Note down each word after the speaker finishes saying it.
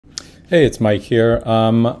Hey, it's Mike here.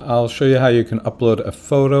 I'll show you how you can upload a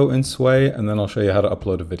photo in Sway, and then I'll show you how to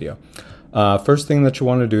upload a video. First thing that you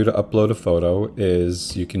want to do to upload a photo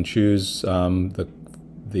is you can choose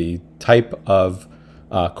the type of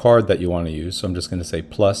card that you want to use. So I'm just going to say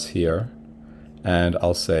plus here, and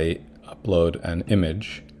I'll say upload an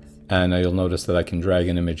image. And you'll notice that I can drag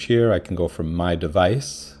an image here. I can go from my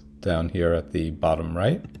device down here at the bottom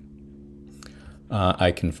right.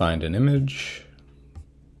 I can find an image,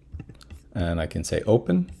 and I can say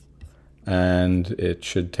open, and it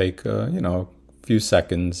should take a few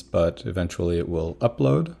seconds, but eventually it will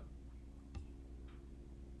upload.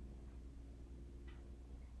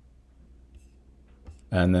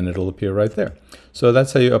 And then it'll appear right there. So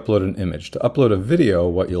that's how you upload an image. To upload a video,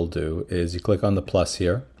 what you'll do is you click on the plus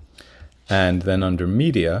here, and then under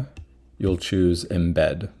media, you'll choose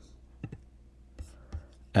embed.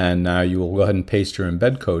 And now you will go ahead and paste your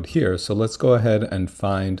embed code here. So let's go ahead and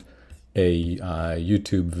find a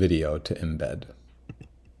YouTube video to embed.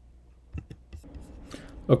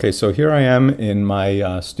 Okay, so here I am in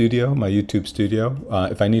my studio, my YouTube studio.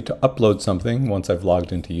 If I need to upload something, once I've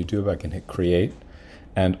logged into YouTube, I can hit create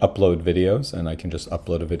and upload videos, and I can just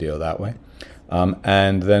upload a video that way.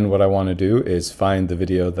 And then what I want to do is find the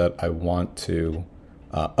video that I want to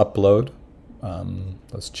upload.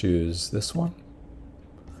 Let's choose this one.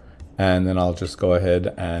 And then I'll just go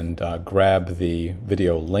ahead and grab the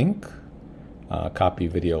video link, copy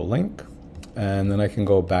video link, and then I can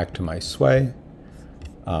go back to my Sway.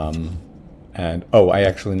 And I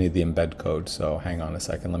actually need the embed code, so hang on a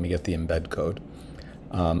second, let me get the embed code.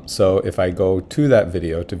 So if I go to that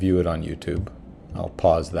video to view it on YouTube, I'll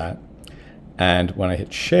pause that. And when I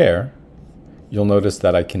hit share, you'll notice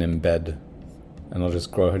that I can embed, and I'll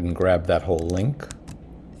just go ahead and grab that whole link,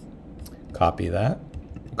 copy that,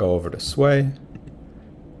 go over to Sway,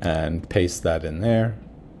 and paste that in there.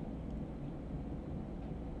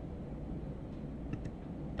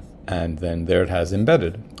 And then there it has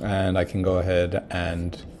embedded. And I can go ahead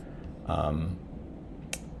and I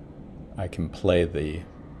can play the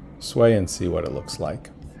Sway and see what it looks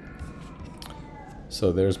like.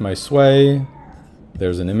 So there's my Sway.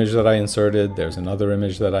 There's an image that I inserted. There's another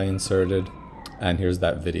image that I inserted. And here's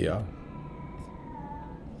that video.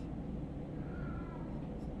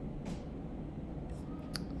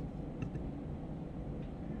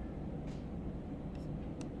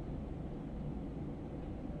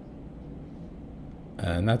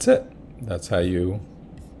 And that's it. That's how you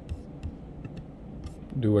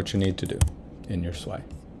do what you need to do in your Sway.